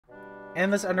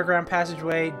Endless underground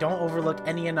passageway. Don't overlook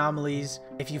any anomalies.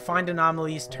 If you find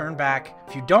anomalies, turn back.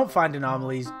 If you don't find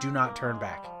anomalies, do not turn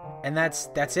back. And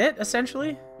that's it,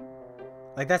 essentially?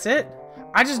 Like, that's it?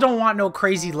 I just don't want no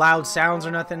crazy loud sounds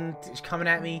or nothing coming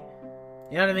at me.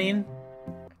 You know what I mean?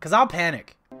 Because I'll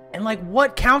panic. And, like,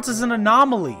 what counts as an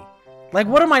anomaly? Like,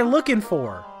 what am I looking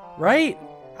for? Right?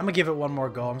 I'm gonna give it one more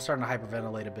go. I'm starting to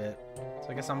hyperventilate a bit. So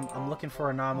I guess I'm looking for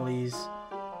anomalies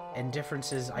and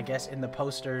differences, I guess, in the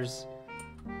posters,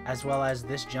 as well as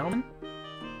this gentleman.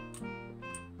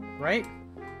 Right?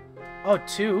 Oh,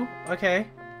 2. Okay.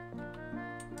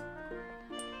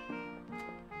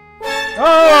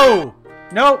 Oh!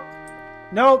 Nope.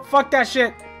 Nope. Fuck that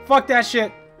shit. Fuck that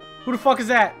shit. Who the fuck is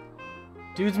that?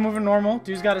 Dude's moving normal.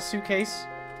 Dude's got a suitcase.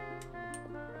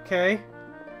 Okay.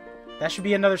 That should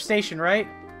be another station, right?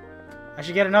 I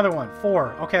should get another one.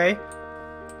 4. Okay.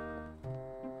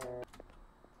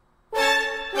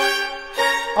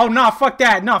 Oh, nah, fuck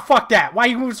that. Nah, fuck that. Why are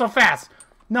you moving so fast?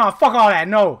 Nah, fuck all that.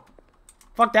 No.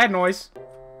 Fuck that noise.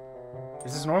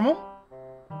 Is this normal?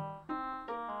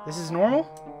 This is normal?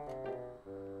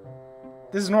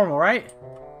 This is normal, right?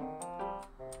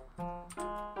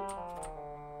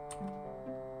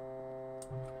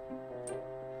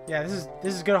 Yeah, this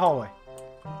is good hallway.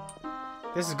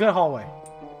 This is good hallway.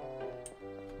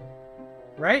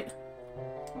 Right?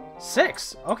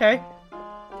 6. Okay.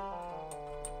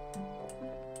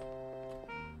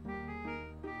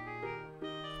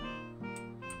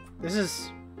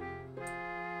 This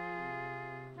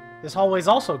hallway's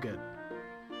also good.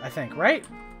 I think, right?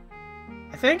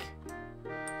 I think?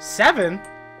 7?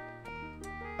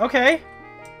 Okay.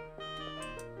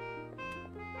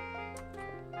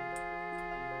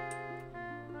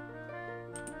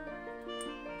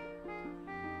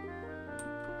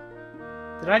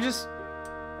 Did I just...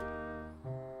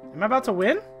 Am I about to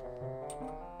win?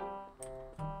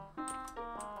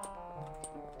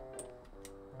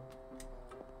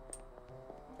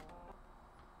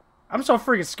 I'm so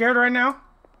freaking scared right now.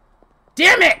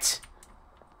 Damn it!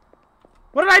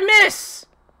 What did I miss?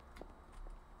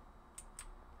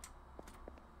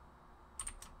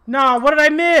 No, what did I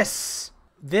miss?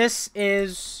 This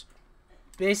is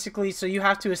basically, so you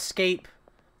have to escape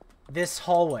this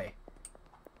hallway.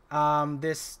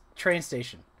 This train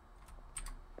station.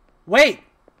 Wait!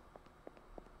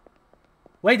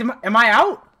 Wait, am I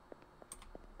out?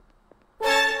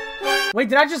 Wait,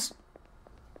 did I just...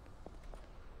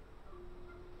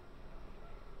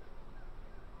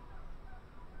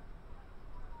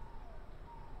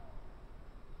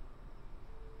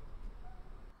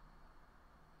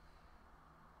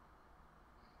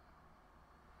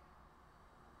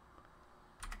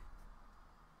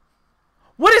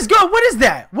 What is good? What is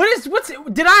that? What's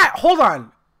did I hold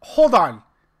on. Hold on.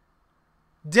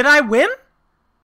 Did I win?